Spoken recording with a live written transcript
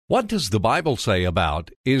What does the Bible say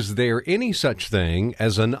about, is there any such thing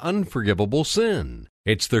as an unforgivable sin?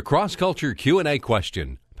 It's the Cross Culture Q&A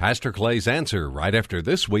question. Pastor Clay's answer right after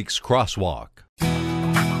this week's Crosswalk.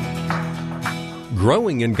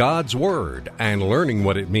 Growing in God's Word and learning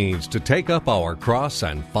what it means to take up our cross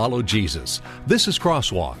and follow Jesus. This is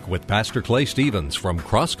Crosswalk with Pastor Clay Stevens from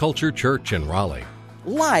Cross Culture Church in Raleigh.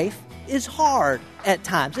 Life is hard at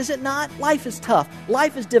times, is it not? Life is tough.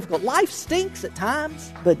 Life is difficult. Life stinks at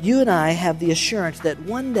times. But you and I have the assurance that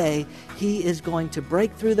one day He is going to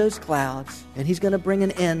break through those clouds and He's going to bring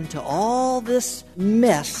an end to all this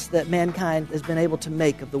mess that mankind has been able to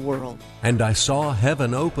make of the world. And I saw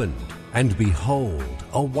heaven opened, and behold,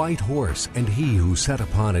 a white horse, and he who sat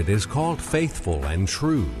upon it is called Faithful and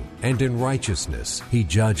True, and in righteousness he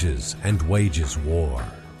judges and wages war.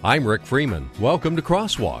 I'm Rick Freeman. Welcome to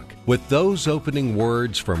Crosswalk. With those opening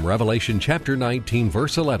words from Revelation chapter 19,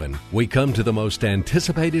 verse 11, we come to the most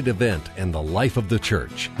anticipated event in the life of the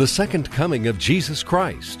church, the second coming of Jesus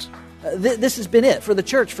Christ. This has been it for the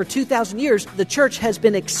church. For 2,000 years, the church has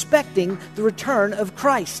been expecting the return of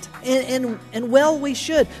Christ. And well, we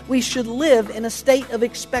should. We should live in a state of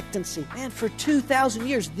expectancy. Man, for 2,000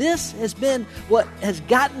 years, this has been what has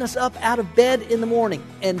gotten us up out of bed in the morning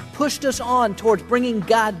and pushed us on towards bringing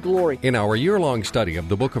God glory. In our year-long study of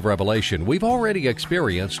the book of Revelation, we've already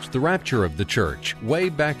experienced the rapture of the church way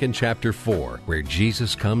back in chapter 4, where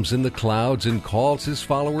Jesus comes in the clouds and calls His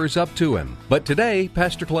followers up to Him. But today,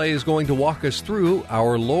 Pastor Clay is going to walk us through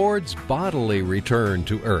our Lord's bodily return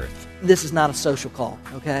to earth. This is not a social call,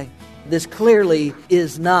 okay? This clearly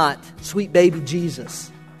is not sweet baby Jesus.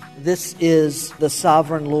 This is the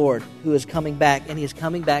sovereign Lord who is coming back, and He is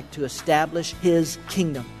coming back to establish His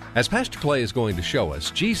kingdom. As Pastor Clay is going to show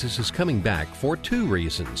us, Jesus is coming back for two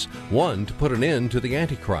reasons. One, to put an end to the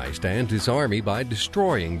Antichrist and his army by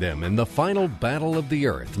destroying them in the final battle of the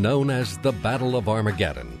earth, known as the Battle of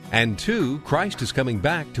Armageddon. And two, Christ is coming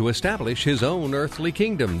back to establish His own earthly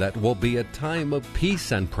kingdom that will be a time of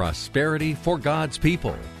peace and prosperity for God's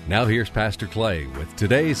people. Now here's Pastor Clay with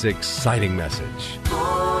today's exciting message.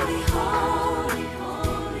 Holy, holy,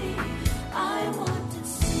 holy, I want to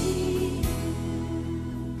see You.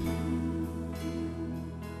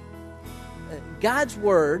 God's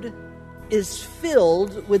Word is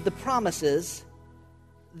filled with the promises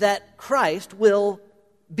that Christ will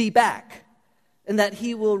be back and that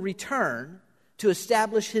He will return to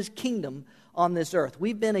establish His kingdom on this earth.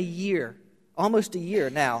 We've been almost a year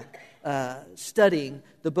now, studying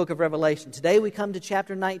the book of Revelation. Today we come to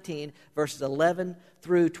chapter 19, verses 11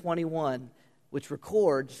 through 21, which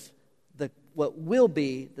records what will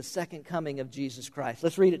be the second coming of Jesus Christ.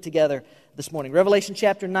 Let's read it together this morning. Revelation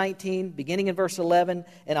chapter 19, beginning in verse 11,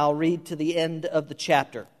 and I'll read to the end of the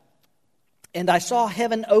chapter. And I saw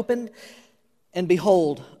heaven opened, and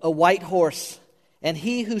behold, a white horse, and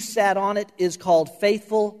He who sat on it is called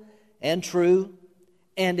Faithful and True,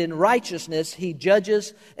 and in righteousness He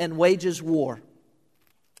judges and wages war.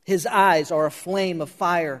 His eyes are a flame of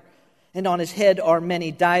fire, and on His head are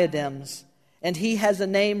many diadems. And He has a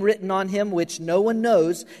name written on Him which no one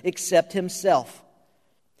knows except Himself.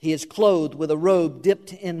 He is clothed with a robe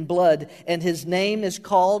dipped in blood, and His name is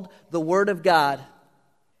called the Word of God.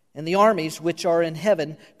 And the armies which are in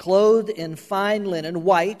heaven, clothed in fine linen,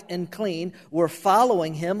 white and clean, were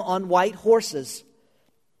following Him on white horses.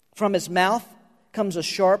 From His mouth comes a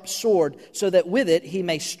sharp sword, so that with it He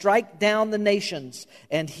may strike down the nations,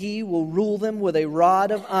 and He will rule them with a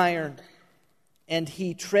rod of iron. And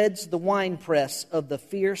He treads the winepress of the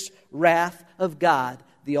fierce wrath of God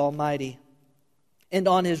the Almighty. And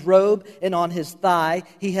on His robe and on His thigh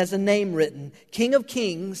He has a name written, King of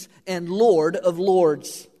Kings and Lord of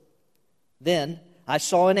Lords. Then I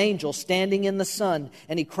saw an angel standing in the sun,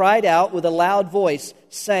 and he cried out with a loud voice,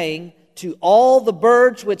 saying, To all the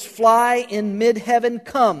birds which fly in mid-heaven,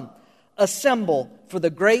 come, assemble for the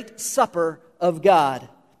great supper of God,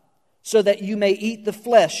 so that you may eat the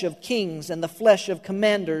flesh of kings, and the flesh of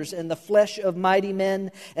commanders, and the flesh of mighty men,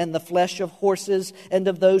 and the flesh of horses, and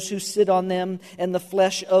of those who sit on them, and the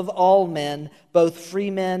flesh of all men, both free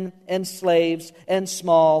men and slaves, and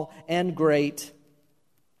small and great.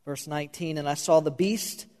 Verse 19, And I saw the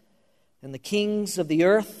beast and the kings of the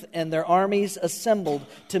earth and their armies assembled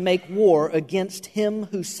to make war against Him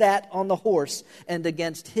who sat on the horse and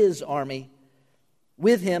against His army.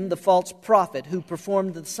 With him the false prophet who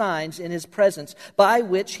performed the signs in His presence, by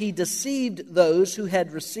which he deceived those who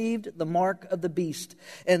had received the mark of the beast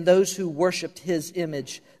and those who worshipped his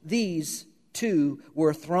image. These two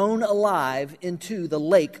were thrown alive into the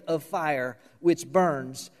lake of fire, which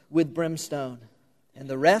burns with brimstone. And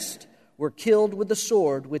the rest were killed with the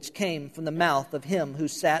sword which came from the mouth of him who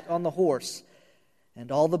sat on the horse,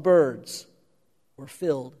 and all the birds were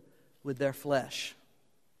filled with their flesh.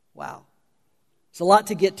 Wow. It's a lot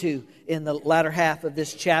to get to in the latter half of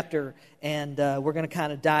this chapter, and we're going to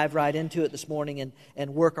kind of dive right into it this morning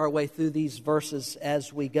and work our way through these verses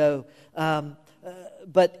as we go.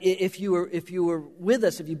 But if you were with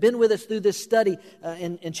us, if you've been with us through this study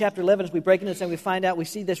in chapter 11, as we break into this and we find out, we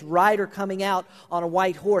see this rider coming out on a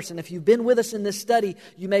white horse. And if you've been with us in this study,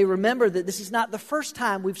 you may remember that this is not the first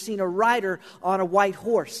time we've seen a rider on a white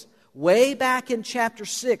horse. Way back in chapter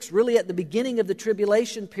 6, really at the beginning of the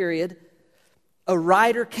tribulation period, a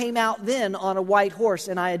rider came out then on a white horse,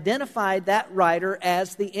 and I identified that rider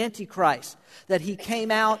as the Antichrist, that he came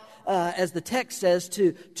out, as the text says,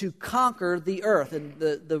 to conquer the earth. And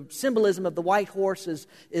the symbolism of the white horse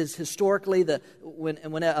is historically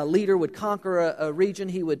when a leader would conquer a region,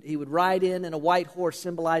 he would ride in a white horse,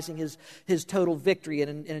 symbolizing his total victory.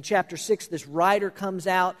 And in chapter 6, this rider comes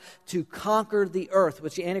out to conquer the earth,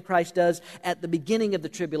 which the Antichrist does at the beginning of the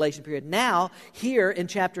tribulation period. Now, here in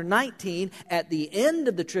chapter 19, at the end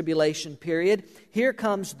of the tribulation period, here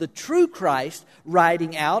comes the true Christ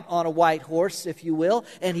riding out on a white horse, if you will,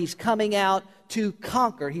 and he's coming out to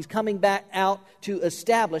conquer. He's coming back out to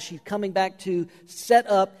establish. He's coming back to set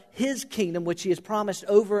up his kingdom, which he has promised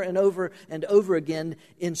over and over and over again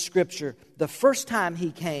in Scripture. The first time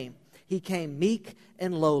he came meek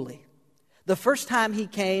and lowly. The first time he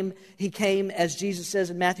came, as Jesus says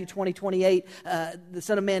in Matthew 20:28, the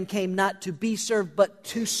Son of Man came not to be served, but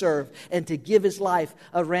to serve, and to give his life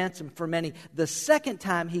a ransom for many. The second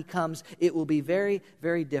time he comes, it will be very,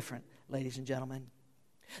 very different, ladies and gentlemen.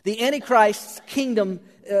 The Antichrist's kingdom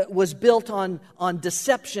was built on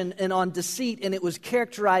deception and on deceit, and it was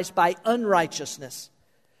characterized by unrighteousness.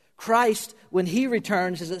 Christ, when he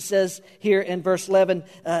returns, as it says here in verse 11,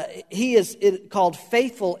 he is called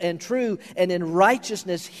faithful and true, and in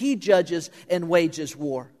righteousness he judges and wages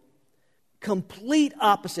war. Complete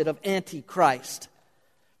opposite of Antichrist.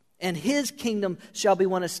 And his kingdom shall be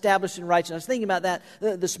one established in righteousness. I was thinking about that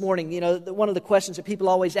this morning. You know, one of the questions that people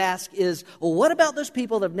always ask is, well, what about those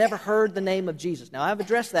people that have never heard the name of Jesus? Now, I've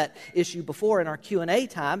addressed that issue before in our Q&A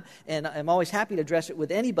time, and I'm always happy to address it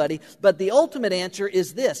with anybody. But the ultimate answer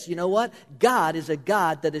is this. You know what? God is a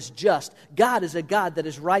God that is just. God is a God that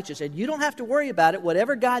is righteous. And you don't have to worry about it.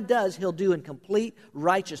 Whatever God does, he'll do in complete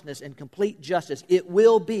righteousness and complete justice. It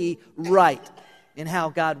will be right in how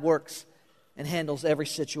God works and handles every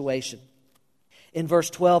situation. In verse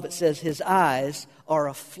 12 it says, his eyes are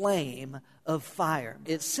a flame of fire.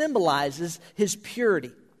 It symbolizes his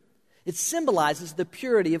purity. It symbolizes the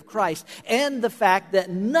purity of Christ and the fact that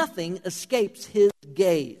nothing escapes his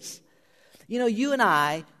gaze. You know, you and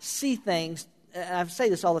I see things, I say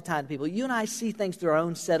this all the time to people, you and I see things through our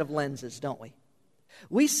own set of lenses, don't we?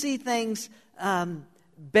 We see things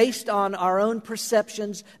based on our own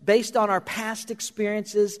perceptions, based on our past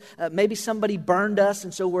experiences. Maybe somebody burned us,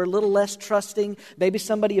 and so we're a little less trusting. Maybe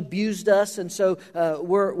somebody abused us, and so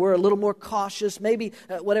we're a little more cautious. Maybe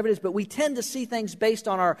whatever it is. But we tend to see things based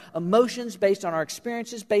on our emotions, based on our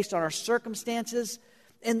experiences, based on our circumstances.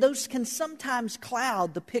 And those can sometimes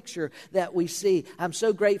cloud the picture that we see. I'm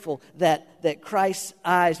so grateful that Christ's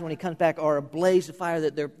eyes, when he comes back, are a blaze of fire,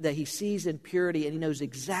 that he sees in purity, and he knows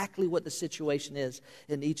exactly what the situation is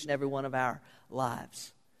in each and every one of our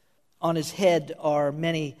lives. On his head are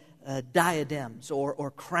many diadems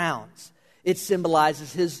or crowns. It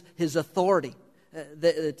symbolizes his authority.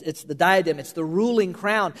 It's the diadem, it's the ruling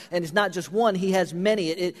crown, and it's not just one, he has many.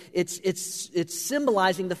 It's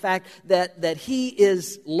symbolizing the fact that he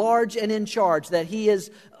is large and in charge, that he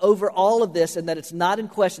is over all of this, and that it's not in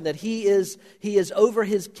question, that he is over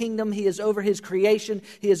his kingdom, he is over his creation,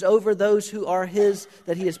 he is over those who are his,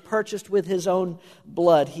 that he has purchased with his own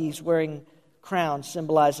blood. He's wearing crowns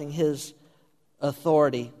symbolizing his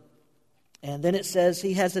authority. And then it says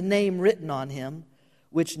he has a name written on him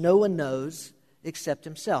which no one knows except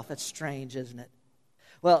himself. That's strange, isn't it?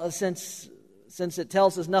 Well, since it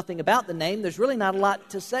tells us nothing about the name, there's really not a lot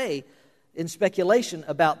to say in speculation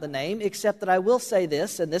about the name, except that I will say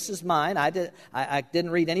this, and this is mine. I didn't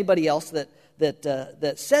read anybody else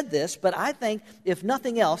that said this, but I think, if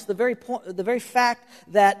nothing else, the very fact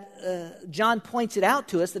that John points it out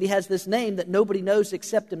to us, that he has this name that nobody knows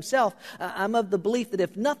except himself, I'm of the belief that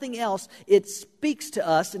if nothing else, it speaks to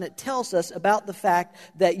us and it tells us about the fact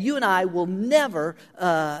that you and I will never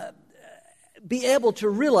be able to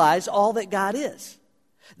realize all that God is.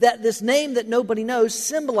 That this name that nobody knows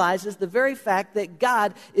symbolizes the very fact that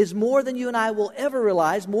God is more than you and I will ever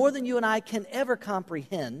realize, more than you and I can ever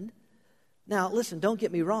comprehend. Now, listen, don't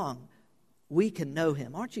get me wrong. we can know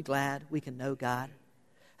Him. Aren't you glad we can know God?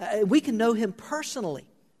 We can know Him personally.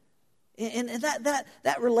 And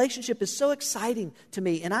that relationship is so exciting to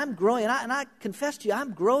me, and I'm growing. And I confess to you,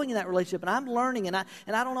 I'm growing in that relationship, and I'm learning, and I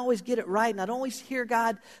don't always get it right, and I don't always hear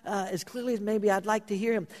God as clearly as maybe I'd like to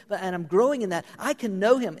hear Him. And I'm growing in that. I can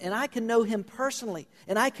know Him, and I can know Him personally,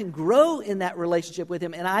 and I can grow in that relationship with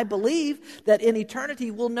Him. And I believe that in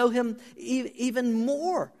eternity we'll know Him even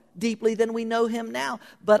more deeply than we know Him now.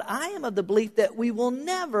 But I am of the belief that we will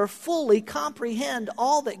never fully comprehend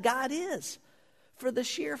all that God is, for the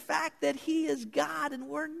sheer fact that He is God and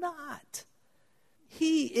we're not.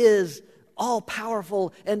 He is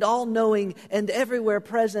all-powerful and all-knowing and everywhere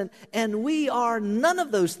present, and we are none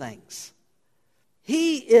of those things.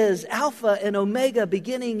 He is Alpha and Omega,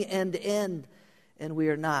 beginning and end, and we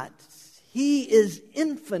are not. He is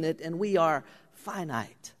infinite and we are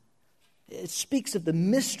finite. It speaks of the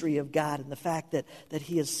mystery of God and the fact that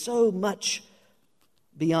He is so much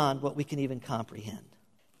beyond what we can even comprehend.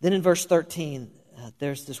 Then in verse 13,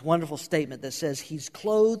 there's this wonderful statement that says, He's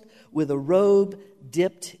clothed with a robe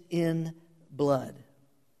dipped in blood.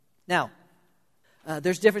 Now,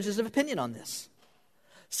 there's differences of opinion on this.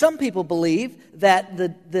 Some people believe that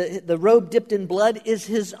the robe dipped in blood is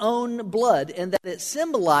His own blood, and that it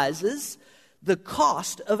symbolizes the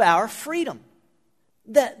cost of our freedom.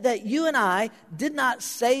 That you and I did not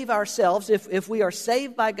save ourselves. If we are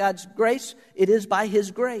saved by God's grace, it is by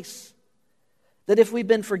His grace. That if we've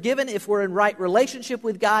been forgiven, if we're in right relationship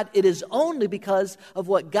with God, it is only because of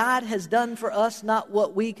what God has done for us, not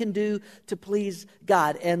what we can do to please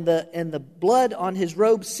God. And the blood on His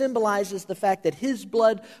robe symbolizes the fact that His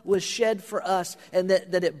blood was shed for us, and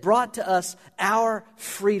that it brought to us our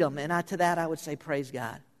freedom. And to that I would say, praise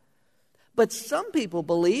God. But some people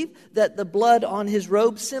believe that the blood on His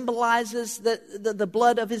robe symbolizes the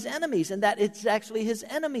blood of His enemies, and that it's actually His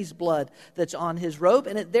enemies' blood that's on His robe,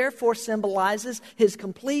 and it therefore symbolizes His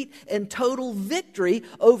complete and total victory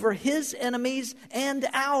over His enemies and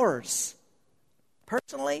ours.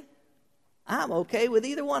 Personally, I'm okay with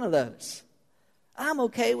either one of those. I'm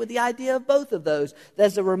okay with the idea of both of those.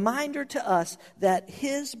 There's a reminder to us that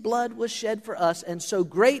His blood was shed for us, and so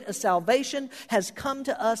great a salvation has come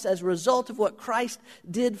to us as a result of what Christ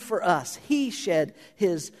did for us. He shed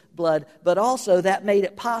His blood, but also that made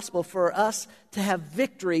it possible for us to have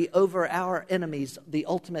victory over our enemies, the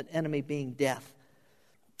ultimate enemy being death.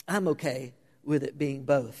 I'm okay with it being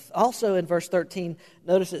both. Also in verse 13,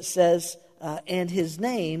 notice it says, and His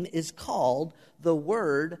name is called the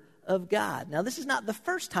Word of God. Now, this is not the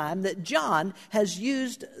first time that John has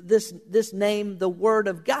used this name, the Word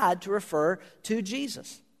of God, to refer to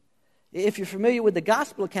Jesus. If you're familiar with the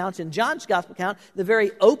gospel accounts, in John's gospel account, the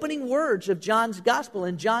very opening words of John's gospel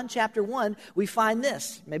in John chapter 1, we find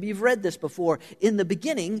this. Maybe you've read this before. In the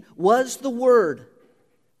beginning was the Word,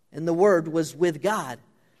 and the Word was with God,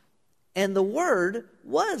 and the Word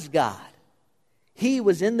was God. He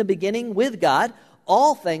was in the beginning with God.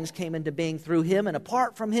 All things came into being through Him, and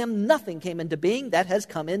apart from Him, nothing came into being that has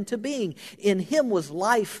come into being. In Him was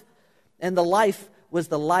life, and the life was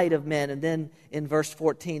the light of men. And then in verse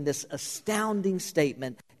 14, this astounding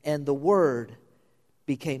statement, and the Word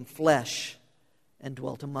became flesh and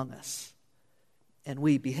dwelt among us. And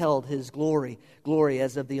we beheld His glory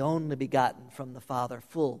as of the only begotten from the Father,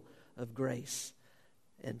 full of grace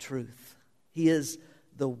and truth. He is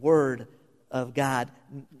the Word of God,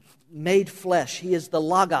 made flesh. He is the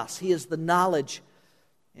Logos. He is the knowledge.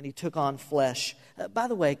 And He took on flesh. By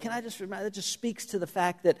the way, can I just remind, that just speaks to the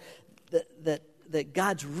fact that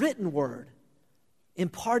God's written word,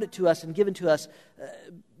 imparted to us and given to us,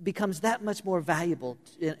 becomes that much more valuable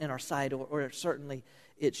in our sight, or certainly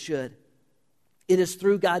it should. It is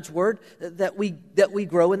through God's word that we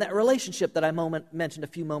grow in that relationship that I mentioned a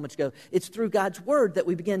few moments ago. It's through God's word that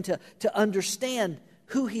we begin to understand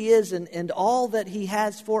who He is and all that He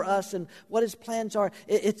has for us and what His plans are.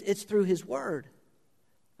 It's through His Word.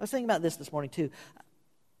 I was thinking about this morning too.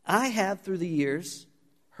 I have through the years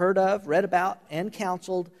heard of, read about, and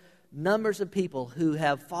counseled numbers of people who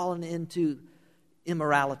have fallen into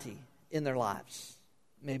immorality in their lives.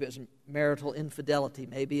 Maybe it was marital infidelity.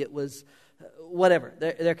 Maybe it was whatever.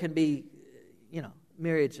 There can be,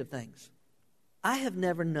 myriads of things. I have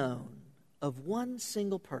never known of one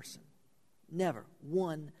single person, never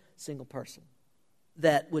one single person,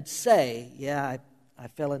 that would say, yeah, I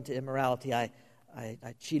fell into immorality. I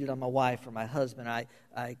cheated on my wife or my husband.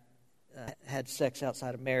 I had sex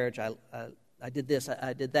outside of marriage. I did this.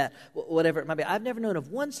 I did that. Whatever it might be. I've never known of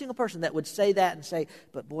one single person that would say that and say,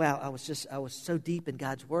 but boy, I was so deep in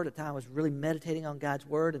God's Word at the time. I was really meditating on God's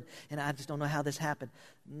Word, and I just don't know how this happened.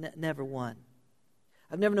 Never one.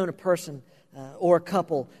 I've never known a person or a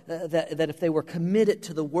couple that if they were committed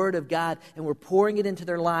to the Word of God and were pouring it into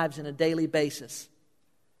their lives on a daily basis,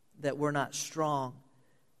 that were not strong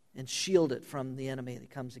and shielded from the enemy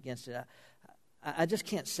that comes against it. I just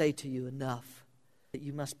can't say to you enough that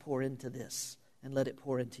you must pour into this and let it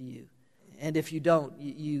pour into you. And if you don't,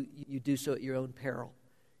 you do so at your own peril.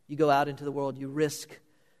 You go out into the world, you risk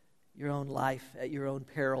your own life at your own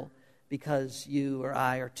peril because you or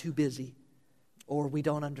I are too busy, or we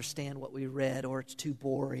don't understand what we read, or it's too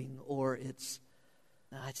boring, or it's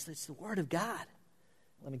the Word of God.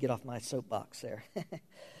 Let me get off my soapbox there.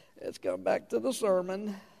 Let's go back to the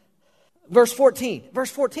sermon. Verse 14,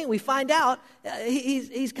 we find out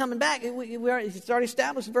he's coming back. It's already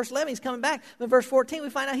established in verse 11 he's coming back. But in verse 14, we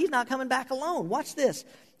find out he's not coming back alone. Watch this.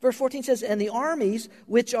 Verse 14 says, "And the armies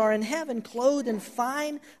which are in heaven, clothed in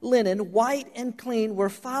fine linen, white and clean, were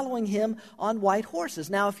following him on white horses."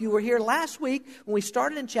 Now, if you were here last week, when we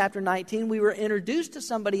started in chapter 19, we were introduced to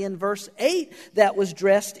somebody in verse 8 that was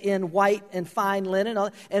dressed in white and fine linen.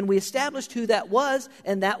 And we established who that was,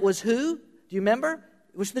 and that was who? Do you remember?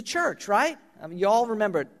 It was the church, right? I mean, you all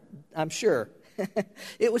remember it, I'm sure.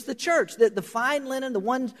 It was the church. The fine linen, the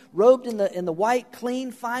ones robed in the white,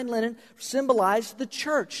 clean, fine linen, symbolized the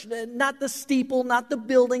church. Not the steeple, not the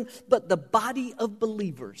building, but the body of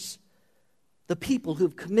believers. The people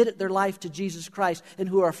who've committed their life to Jesus Christ and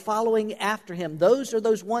who are following after him. Those are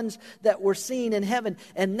those ones that were seen in heaven.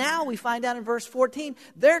 And now we find out in verse 14,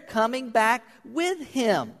 they're coming back with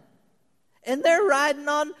him. And they're riding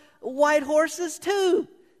on white horses too.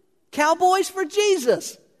 Cowboys for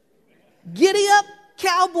Jesus. Giddy up,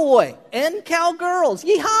 cowboy and cowgirls.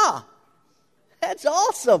 Yeehaw! That's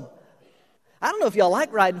awesome. I don't know if y'all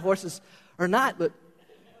like riding horses or not, but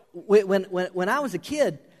when I was a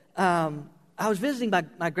kid, I was visiting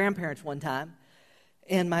my grandparents one time,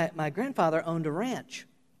 and my grandfather owned a ranch.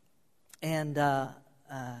 And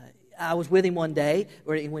I was with him one day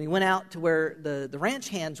when he went out to where the ranch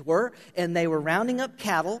hands were, and they were rounding up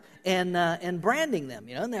cattle and branding them,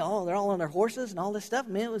 and they're all on their horses and all this stuff.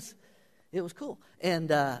 I mean, it was cool, and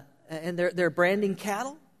they're branding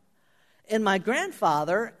cattle. And my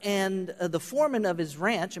grandfather and the foreman of his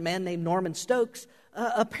ranch, a man named Norman Stokes,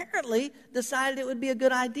 apparently decided it would be a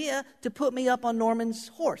good idea to put me up on Norman's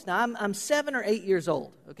horse. Now I'm 7 or 8 years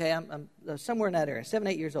old. Okay, I'm somewhere in that area, 7,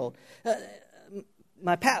 8 years old.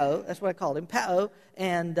 My Pa'o, that's what I called him, Pa'o,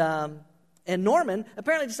 and Norman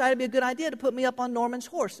apparently decided it'd be a good idea to put me up on Norman's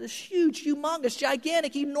horse. This huge, humongous,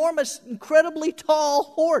 gigantic, enormous, incredibly tall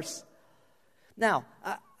horse. Now,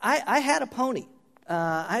 I had a pony.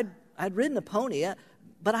 I'd ridden a pony,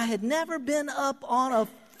 but I had never been up on a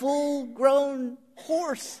full-grown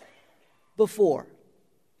horse before.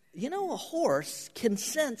 You know, a horse can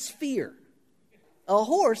sense fear. A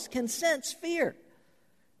horse can sense fear,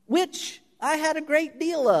 which I had a great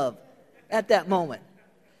deal of at that moment.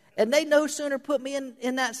 And they no sooner put me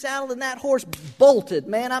in that saddle than that horse bolted,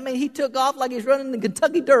 man. I mean, he took off like he's running the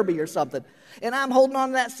Kentucky Derby or something. And I'm holding on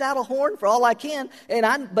to that saddle horn for all I can.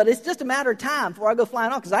 But it's just a matter of time before I go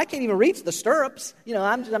flying off, because I can't even reach the stirrups.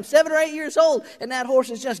 I'm 7 or 8 years old, and that horse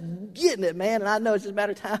is just getting it, man. And I know it's just a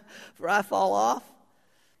matter of time before I fall off.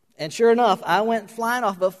 And sure enough, I went flying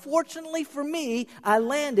off. But fortunately for me, I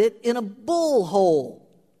landed in a bull hole.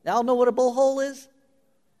 Y'all know what a bull hole is?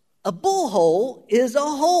 A bull hole is a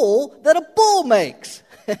hole that a bull makes.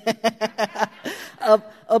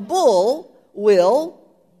 A bull will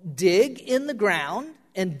dig in the ground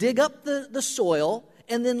and dig up the soil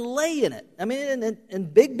and then lay in it. I mean,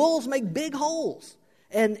 and big bulls make big holes.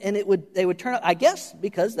 And they would turn up, I guess,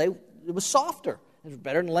 because it was softer. It was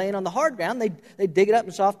better than laying on the hard ground. They'd dig it up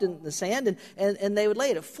and soften the sand, and they would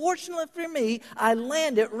lay it. Fortunately for me, I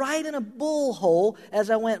landed right in a bull hole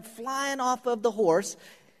as I went flying off of the horse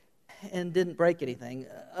and didn't break anything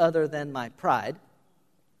other than my pride.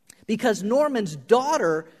 Because Norman's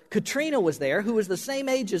daughter, Katrina, was there, who was the same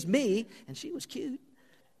age as me, and she was cute.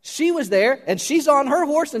 She was there, and she's on her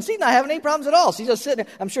horse, and she's not having any problems at all. She's just sitting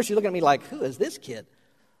there. I'm sure she's looking at me like, who is this kid?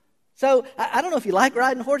 So I don't know if you like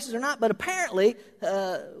riding horses or not, but apparently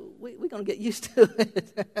we're going to get used to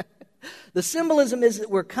it. The symbolism is that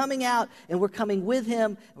we're coming out, and we're coming with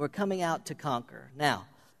him, and we're coming out to conquer. Now,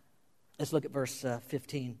 let's look at verse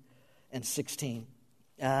 15 and 16.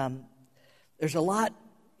 There's a lot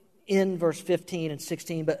in verse 15 and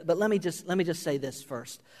 16, but let me just say this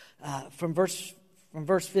first. From verse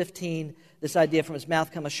 15, this idea, from his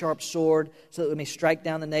mouth come a sharp sword, so that we may strike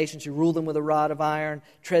down the nations, who rule them with a rod of iron,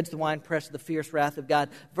 treads the winepress of the fierce wrath of God.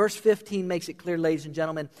 Verse 15 makes it clear, ladies and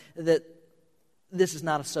gentlemen, that this is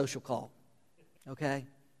not a social call. Okay?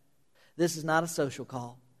 This is not a social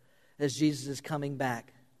call. as Jesus is coming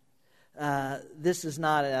back. This is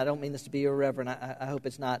not, and I don't mean this to be irreverent, I hope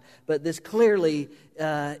it's not, but this clearly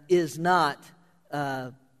is not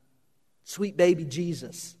sweet baby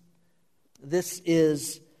Jesus. This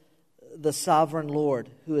is the sovereign Lord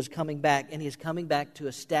who is coming back, and He is coming back to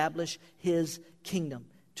establish His kingdom,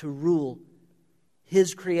 to rule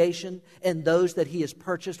His creation and those that He has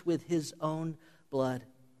purchased with His own blood.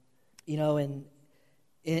 You know,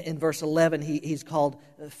 in verse 11, He's called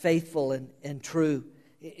faithful and true.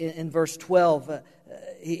 In verse 12,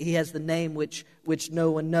 He has the name which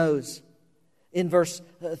no one knows. In verse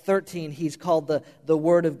 13, He's called the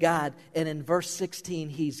Word of God. And in verse 16,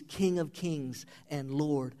 He's King of kings and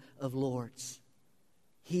Lord of lords.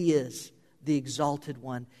 He is the exalted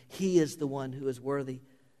one. He is the one who is worthy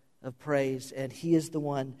of praise. And He is the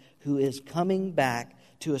one who is coming back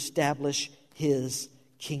to establish His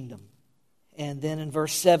kingdom. And then in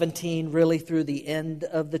verse 17, really through the end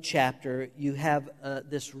of the chapter, you have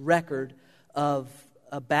this record of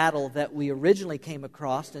a battle that we originally came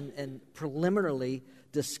across and preliminarily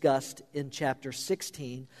discussed in chapter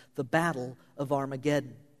 16, the Battle of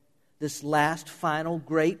Armageddon. This last, final,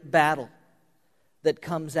 great battle that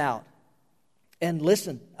comes out. And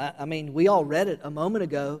listen, I mean, we all read it a moment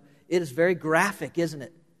ago. It is very graphic, isn't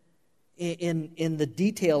it? In the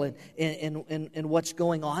detail and in what's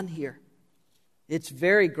going on here. It's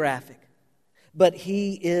very graphic. But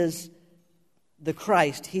He is the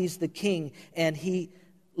Christ. He's the King. And He,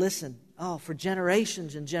 listen, for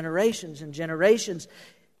generations and generations and generations,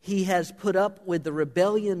 He has put up with the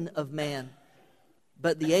rebellion of man.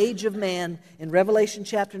 But the age of man, in Revelation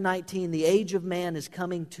chapter 19, the age of man is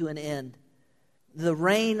coming to an end. The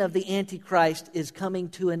reign of the Antichrist is coming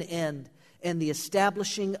to an end. And the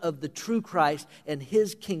establishing of the true Christ and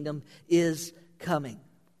His kingdom is coming.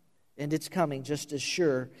 And it's coming just as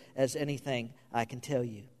sure as anything I can tell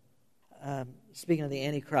you. Speaking of the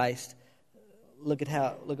Antichrist, look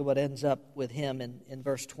at what ends up with him in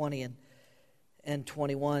verse 20 and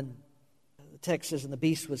 21. The text says, "And the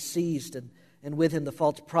beast was seized, and with him the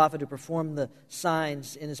false prophet who performed the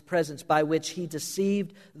signs in his presence, by which he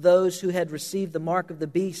deceived those who had received the mark of the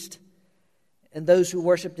beast and those who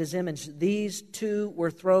worshipped his image. These two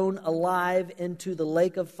were thrown alive into the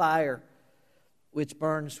lake of fire, which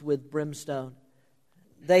burns with brimstone."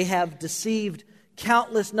 They have deceived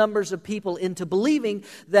countless numbers of people into believing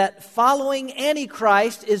that following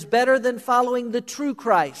Antichrist is better than following the true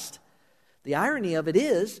Christ. The irony of it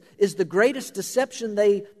is the greatest deception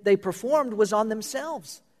they performed was on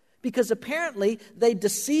themselves. Because apparently they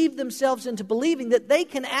deceived themselves into believing that they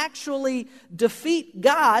can actually defeat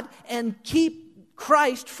God and keep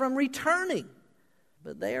Christ from returning.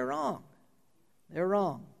 But they are wrong. They're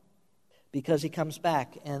wrong. Because He comes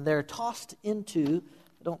back and they're tossed into,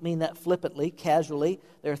 I don't mean that flippantly, casually,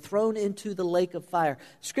 they're thrown into the lake of fire.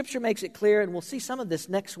 Scripture makes it clear, and we'll see some of this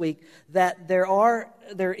next week, that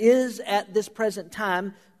there is at this present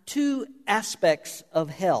time two aspects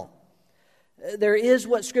of hell. There is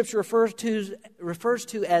what Scripture refers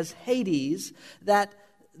to as Hades, that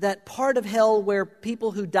part of hell where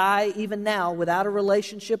people who die even now without a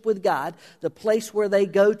relationship with God, the place where they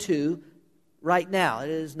go to right now.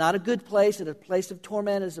 It is not a good place. It is a place of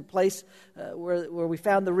torment. It is a place where we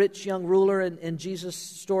found the rich young ruler in Jesus'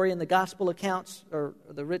 story in the gospel accounts, or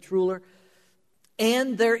the rich ruler.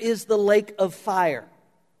 And there is the lake of fire.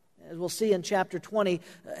 As we'll see in chapter 20,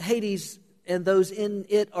 Hades and those in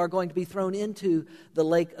it are going to be thrown into the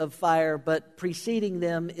lake of fire, but preceding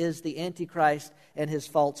them is the Antichrist and his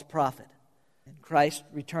false prophet. And Christ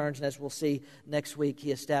returns, and as we'll see next week,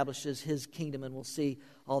 He establishes His kingdom, and we'll see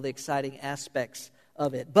all the exciting aspects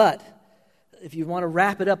of it. But if you want to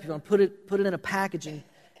wrap it up, if you want to put it in a package and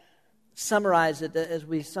summarize it, as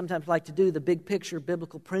we sometimes like to do, the big picture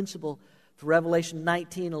biblical principle for Revelation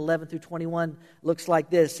 19, 11 through 21 looks like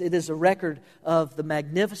this. It is a record of the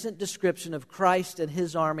magnificent description of Christ and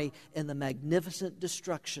His army and the magnificent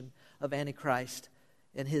destruction of Antichrist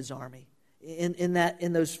and his army. In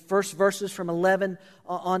those first verses from 11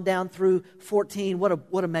 on down through 14,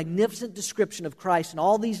 what a magnificent description of Christ and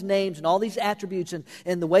all these names and all these attributes and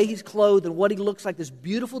the way He's clothed and what He looks like. This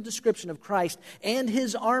beautiful description of Christ and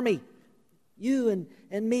His army, you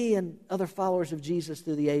and me and other followers of Jesus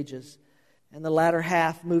through the ages. And the latter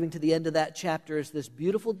half, moving to the end of that chapter, is this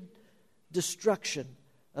beautiful destruction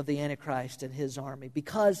of the Antichrist and his army.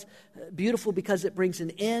 Beautiful because it brings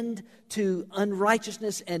an end to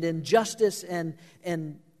unrighteousness and injustice and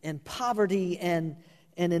poverty and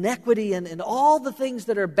inequity and all the things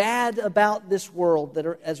that are bad about this world that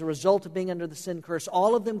are as a result of being under the sin curse.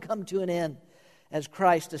 All of them come to an end as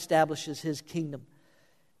Christ establishes His kingdom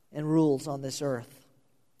and rules on this earth.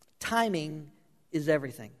 timing is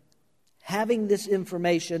everything. Having this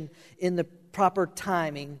information in the proper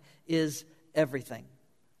timing is everything.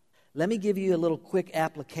 Let me give you a little quick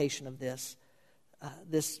application of this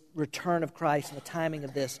return of Christ and the timing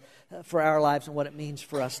of this for our lives and what it means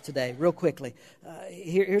for us today. Real quickly,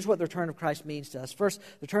 here's what the return of Christ means to us. First, the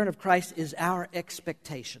return of Christ is our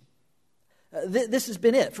expectation. This has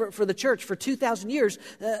been it. For the church, for 2,000 years,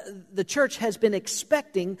 the church has been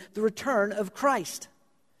expecting the return of Christ.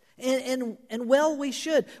 And well, we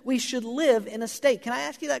should. We should live in a state. Can I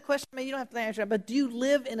ask you that question? I mean, you don't have to answer that, but do you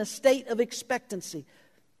live in a state of expectancy?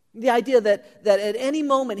 The idea that at any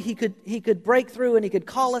moment he could break through and he could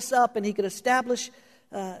call us up and he could establish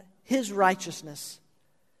his righteousness.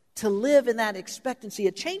 To live in that expectancy,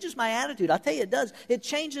 it changes my attitude. I'll tell you, it does. It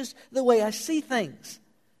changes the way I see things.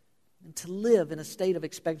 And to live in a state of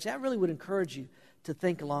expectancy, I really would encourage you to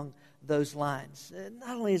think along those lines.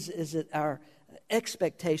 Not only is it our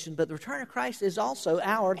expectation, but the return of Christ is also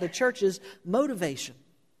the church's motivation.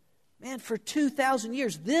 Man, for 2,000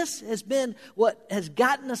 years, this has been what has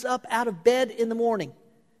gotten us up out of bed in the morning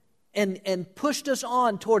and pushed us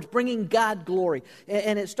on towards bringing God glory.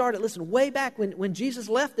 And it started, listen, way back when Jesus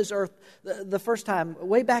left this earth the first time,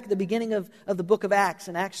 way back at the beginning of the book of Acts.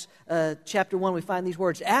 In Acts chapter 1, we find these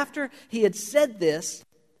words. After he had said this,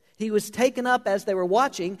 he was taken up as they were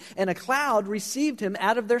watching, and a cloud received him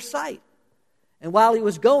out of their sight. And while he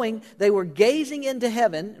was going, they were gazing into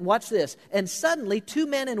heaven, and watch this, and suddenly 2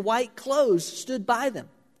 men in white clothes stood by them.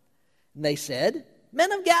 And they said,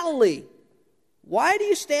 "Men of Galilee, why do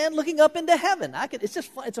you stand looking up into heaven?" It's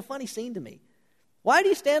a funny scene to me. Why do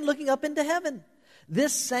you stand looking up into heaven?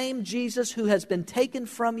 This same Jesus who has been taken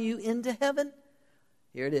from you into heaven,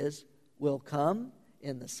 here it is, will come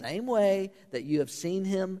in the same way that you have seen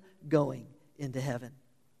him going into heaven.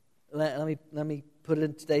 Let me put it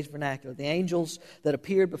in today's vernacular. The angels that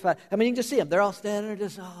appeared before, I mean, you can just see them. They're all standing there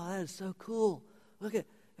just, oh, that is so cool. Look at,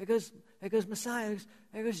 there goes Messiah.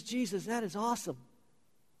 There goes Jesus. That is awesome.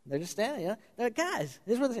 They're just standing, They're like, guys,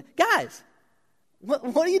 this is what they say. Guys,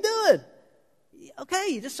 what are you doing? Okay,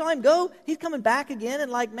 you just saw him go. He's coming back again in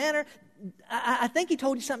like manner. I think he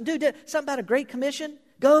told you something, dude. Something about a great commission.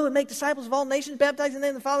 Go and make disciples of all nations, baptizing them in the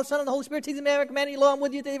name of the Father, the Son, and the Holy Spirit. Teach them every commandment, lo, I'm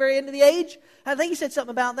with you to the very end of the age. I think he said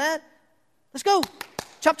something about that. Let's go.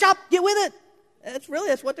 Chop, chop, get with it.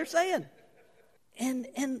 That's what they're saying. And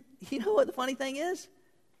you know what the funny thing is?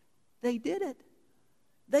 They did it.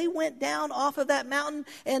 They went down off of that mountain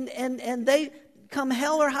and they, come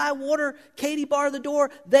hell or high water, Katie bar the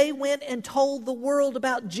door, they went and told the world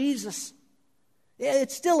about Jesus.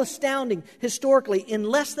 It's still astounding historically. In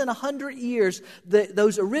less than 100 years,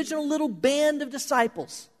 those original little band of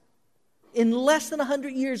disciples, in less than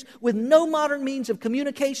 100 years, with no modern means of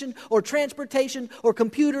communication or transportation or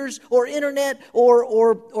computers or internet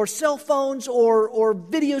or cell phones or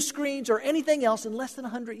video screens or anything else, in less than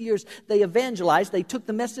 100 years, they evangelized. They took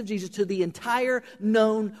the message of Jesus to the entire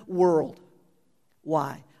known world.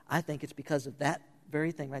 Why? I think it's because of that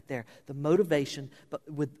very thing right there. The motivation, but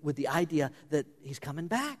with the idea that he's coming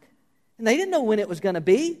back. And they didn't know when it was going to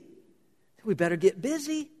be. We better get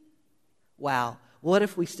busy. Wow. What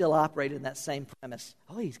if we still operated in that same premise?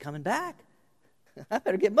 Oh, he's coming back. I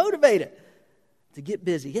better get motivated to get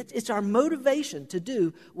busy. It's our motivation to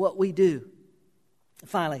do what we do.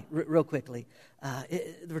 Finally, real quickly,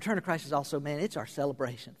 the return of Christ is also, it's our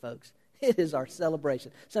celebration, folks. It is our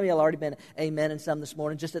celebration. Some of y'all already been amen and some this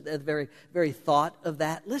morning, just at the very, very thought of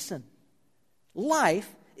that. Listen, life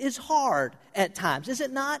is hard at times, is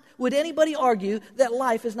it not? Would anybody argue that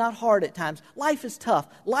life is not hard at times? Life is tough.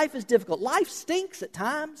 Life is difficult. Life stinks at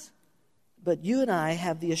times. But you and I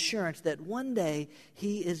have the assurance that one day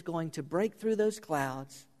he is going to break through those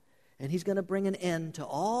clouds and he's going to bring an end to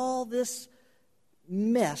all this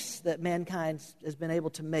mess that mankind has been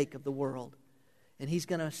able to make of the world. And he's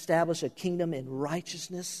going to establish a kingdom in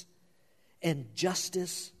righteousness and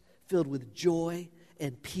justice, filled with joy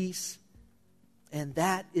and peace. And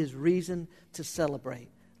that is reason to celebrate,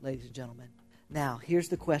 ladies and gentlemen. Now, here's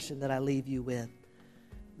the question that I leave you with.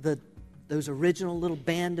 Those original little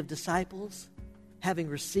band of disciples, having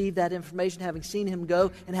received that information, having seen him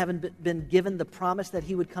go, and having been given the promise that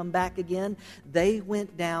he would come back again, they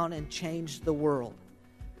went down and changed the world.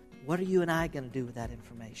 What are you and I going to do with that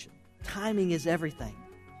information? Timing is everything.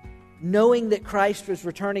 Knowing that Christ is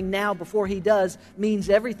returning now before he does means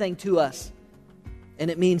everything to us. And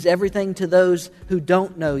it means everything to those who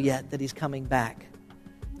don't know yet that he's coming back.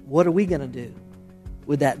 What are we going to do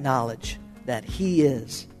with that knowledge that he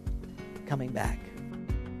is coming back?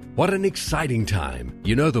 What an exciting time.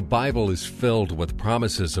 You know, the Bible is filled with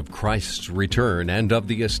promises of Christ's return and of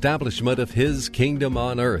the establishment of His kingdom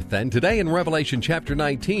on earth. And today in Revelation chapter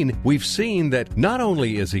 19, we've seen that not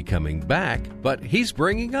only is He coming back, but He's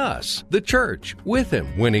bringing us, the church, with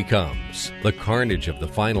Him when He comes. The carnage of the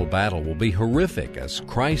final battle will be horrific as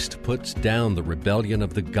Christ puts down the rebellion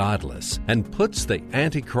of the godless and puts the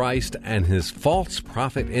Antichrist and his false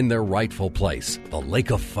prophet in their rightful place, the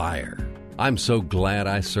lake of fire. I'm so glad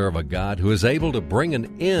I serve a God who is able to bring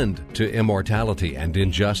an end to immortality and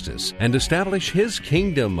injustice and establish His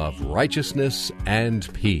kingdom of righteousness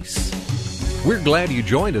and peace. We're glad you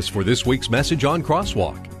joined us for this week's message on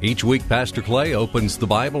Crosswalk. Each week, Pastor Clay opens the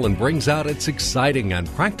Bible and brings out its exciting and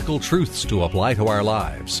practical truths to apply to our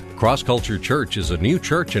lives. Cross Culture Church is a new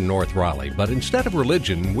church in North Raleigh, but instead of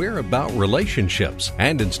religion, we're about relationships.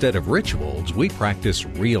 And instead of rituals, we practice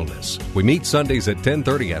realness. We meet Sundays at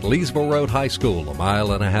 10:30 at Leesville Road High School, a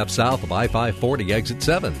mile and a half south of I-540 Exit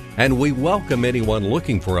 7. And we welcome anyone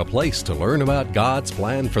looking for a place to learn about God's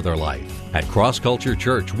plan for their life. At Cross Culture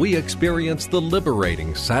Church, we experience the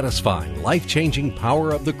liberating, satisfying, life-changing power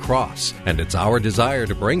of the cross, and it's our desire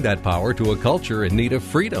to bring that power to a culture in need of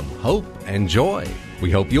freedom, hope, and joy. We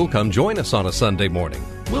hope you'll come join us on a Sunday morning.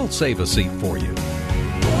 We'll save a seat for you.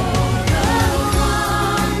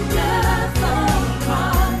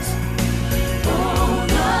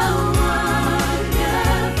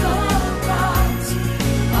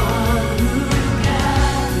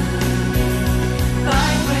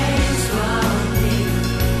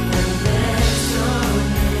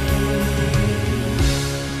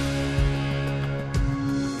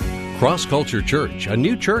 Cross Culture Church, a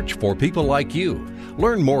new church for people like you.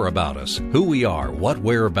 Learn more about us, who we are, what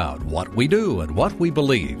we're about, what we do, and what we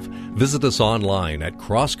believe. Visit us online at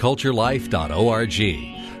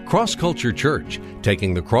crossculturelife.org. Cross Culture Church,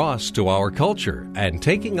 taking the cross to our culture and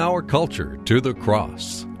taking our culture to the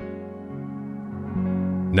cross.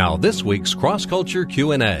 Now, this week's Cross Culture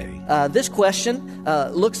Q&A. This question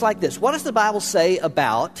looks like this. What does the Bible say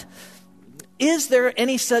about, is there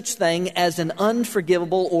any such thing as an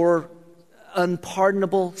unforgivable or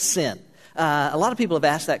unpardonable sin? A lot of people have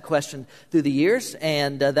asked that question through the years,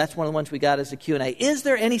 and that's one of the ones we got as a Q&A. Is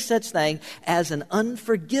there any such thing as an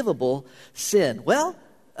unforgivable sin? Well,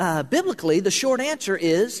 biblically, the short answer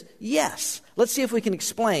is yes. Let's see if we can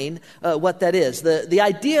explain what that is. The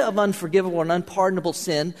idea of unforgivable and unpardonable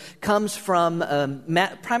sin comes from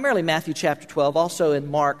primarily Matthew chapter 12, also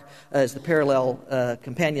in Mark as the parallel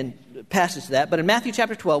companion passage to that. But in Matthew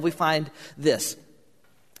chapter 12, we find this.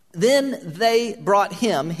 Then they brought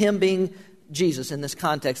him being Jesus in this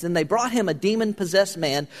context, then they brought him a demon-possessed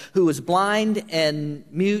man who was blind and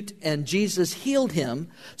mute, and Jesus healed him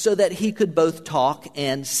so that he could both talk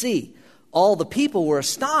and see. All the people were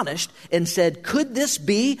astonished and said, "Could this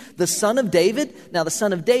be the Son of David?" Now, the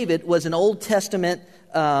Son of David was an Old Testament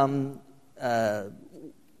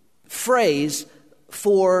phrase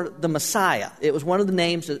for the Messiah. It was one of the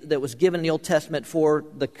names that was given in the Old Testament for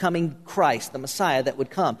the coming Christ, the Messiah that would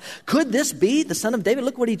come. Could this be the Son of David?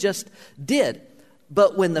 Look what he just did.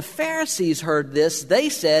 But when the Pharisees heard this, they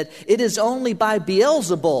said, "It is only by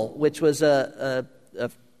Beelzebul," which was a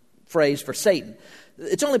phrase for Satan.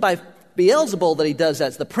 It's only by Beelzebul that he does that.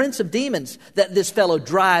 It's the prince of demons that this fellow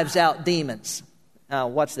drives out demons. Now,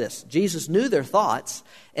 watch this. Jesus knew their thoughts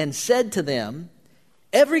and said to them,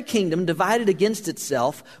 "Every kingdom divided against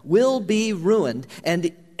itself will be ruined,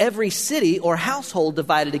 and every city or household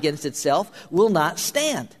divided against itself will not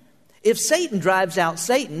stand. If Satan drives out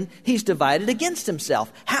Satan, he's divided against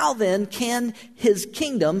himself. How then can his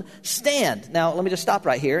kingdom stand?" Now, let me just stop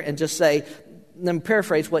right here and just say, let me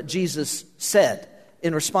paraphrase what Jesus said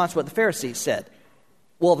in response to what the Pharisees said.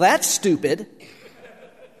 Well, that's stupid.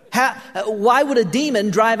 Why would a demon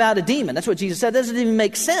drive out a demon? That's what Jesus said. That doesn't even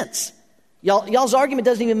make sense. Y'all's argument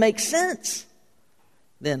doesn't even make sense.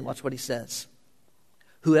 Then watch what he says.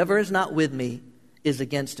 "Whoever is not with me is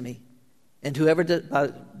against me. And whoever,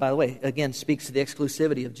 by the way, again speaks to the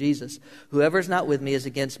exclusivity of Jesus. Whoever is not with me is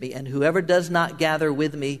against me. And whoever does not gather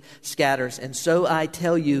with me scatters. And so I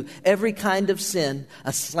tell you, every kind of sin,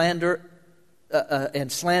 slander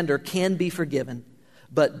can be forgiven.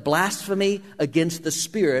 But blasphemy against the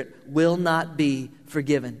Spirit will not be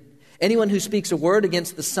forgiven. Anyone who speaks a word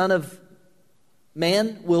against the Son of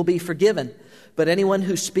Man will be forgiven, but anyone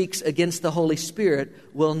who speaks against the Holy Spirit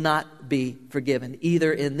will not be forgiven,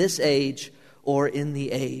 either in this age or in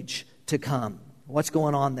the age to come." What's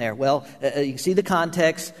going on there? Well, you can see the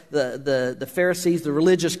context. The Pharisees, the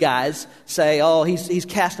religious guys, say, "Oh, he's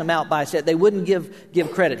casting them out by sin." They wouldn't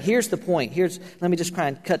give credit. Here's the point. Let me just try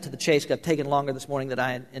and cut to the chase, because I've taken longer this morning than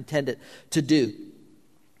I intended to do.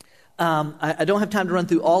 I don't have time to run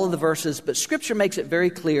through all of the verses, but Scripture makes it very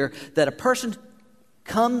clear that a person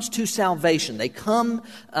comes to salvation.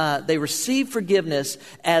 They receive forgiveness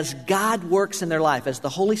as God works in their life, as the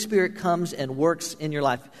Holy Spirit comes and works in your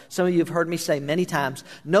life. Some of you have heard me say many times,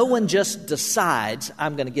 no one just decides,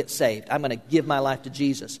 I'm going to get saved. I'm going to give my life to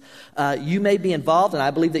Jesus. You may be involved, and I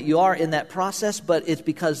believe that you are in that process, but it's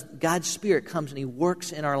because God's Spirit comes and He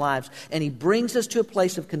works in our lives, and He brings us to a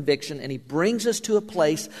place of conviction, and He brings us to a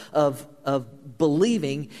place of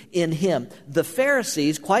believing in Him. The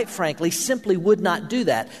Pharisees, quite frankly, simply would not do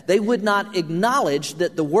that. They would not acknowledge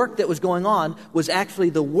that the work that was going on was actually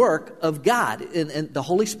the work of God, and the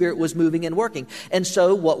Holy Spirit was moving and working. And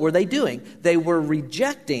so what were they doing? They were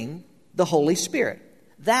rejecting the Holy Spirit.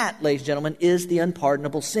 That, ladies and gentlemen, is the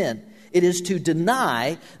unpardonable sin. It is to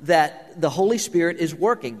deny that the Holy Spirit is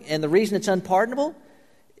working. And the reason it's unpardonable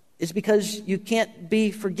is because you can't be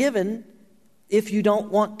forgiven if you don't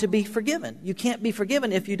want to be forgiven. You can't be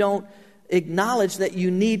forgiven if you don't acknowledge that you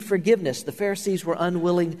need forgiveness. The Pharisees were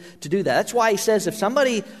unwilling to do that. That's why he says if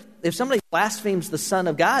somebody blasphemes the Son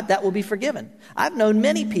of God, that will be forgiven. I've known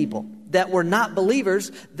many people that were not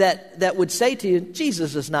believers that would say to you,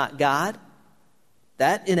 Jesus is not God.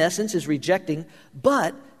 That, in essence, is rejecting.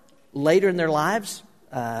 But later in their lives,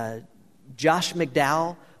 Josh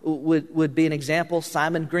McDowell would be an example.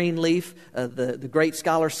 Simon Greenleaf, the great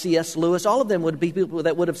scholar C.S. Lewis, all of them would be people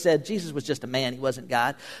that would have said Jesus was just a man, He wasn't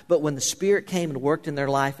God. But when the Spirit came and worked in their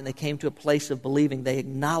life and they came to a place of believing, they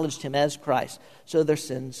acknowledged Him as Christ, so their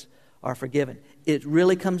sins are forgiven. It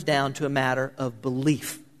really comes down to a matter of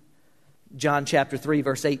belief. John chapter 3,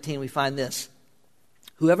 verse 18, we find this.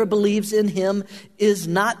 Whoever believes in Him is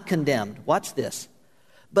not condemned. Watch this.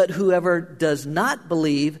 But whoever does not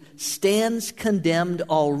believe stands condemned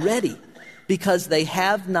already, because they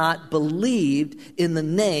have not believed in the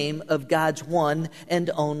name of God's one and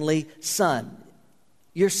only Son.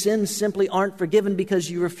 Your sins simply aren't forgiven because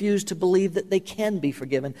you refuse to believe that they can be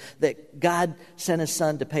forgiven, that God sent His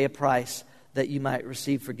Son to pay a price that you might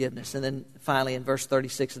receive forgiveness. And then finally in verse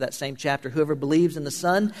 36 of that same chapter, whoever believes in the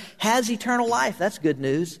Son has eternal life. That's good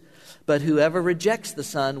news. But whoever rejects the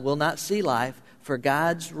Son will not see life, for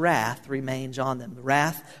God's wrath remains on them,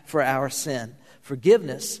 wrath for our sin.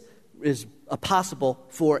 Forgiveness is possible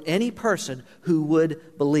for any person who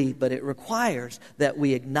would believe, but it requires that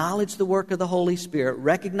we acknowledge the work of the Holy Spirit,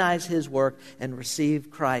 recognize His work, and receive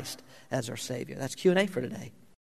Christ as our Savior. That's Q&A for today.